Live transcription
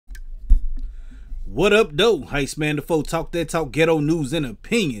What up, though? Heist Man the Foe, talk that talk, ghetto news and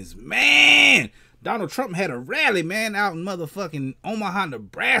opinions. Man, Donald Trump had a rally, man, out in motherfucking Omaha,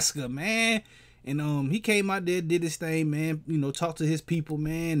 Nebraska, man. And he came out there, did his thing, man. You know, talked to his people,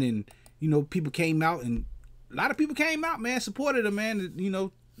 man. And, you know, people came out, and a lot of people came out, man, supported him, man. You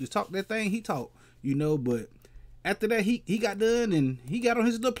know, just talk that thing he talked, you know. But after that, he got done, and he got on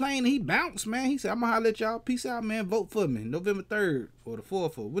his little plane, and he bounced, man. He said, I'm gonna holler at y'all. Peace out, man. Vote for me. November 3rd or the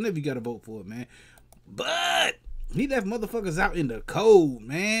 4th or whenever you got to vote for it, man. But he left motherfuckers out in the cold,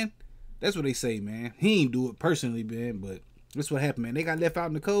 man. That's what they say, man. He ain't do it personally, man, but that's what happened, man. They got left out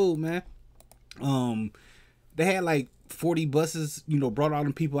in the cold, man. They had like 40 buses, you know, brought all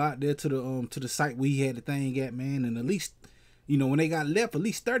them people out there to the site where he had the thing at, man. And at least, you know, when they got left, at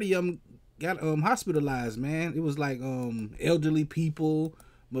least 30 of them got hospitalized, man. It was like elderly people,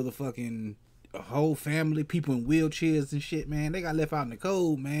 motherfucking a whole family, people in wheelchairs and shit, man. They got left out in the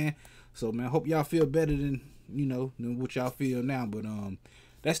cold, man. So, man, hope y'all feel better than, you know, than what y'all feel now. But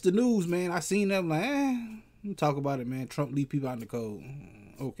that's the news, man. I seen them like, talk about it, man. Trump leave people out in the cold.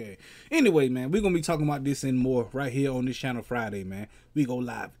 Okay. Anyway, man, we're going to be talking about this and more right here on this channel Friday, man. We go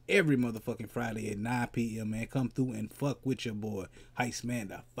live every motherfucking Friday at 9 p.m., man. Come through and fuck with your boy, Heist Man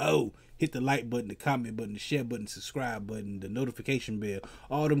the Foe. Hit the like button, the comment button, the share button, subscribe button, the notification bell.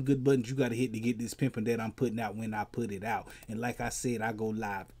 All them good buttons you got to hit to get this pimping that I'm putting out when I put it out. And like I said, I go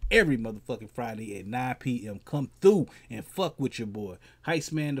live every motherfucking Friday at 9 p.m. Come through and fuck with your boy,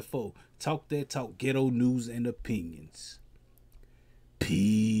 Heist Man the Foe. Talk that talk, ghetto news and opinions.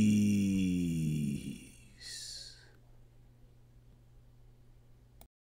 Peace.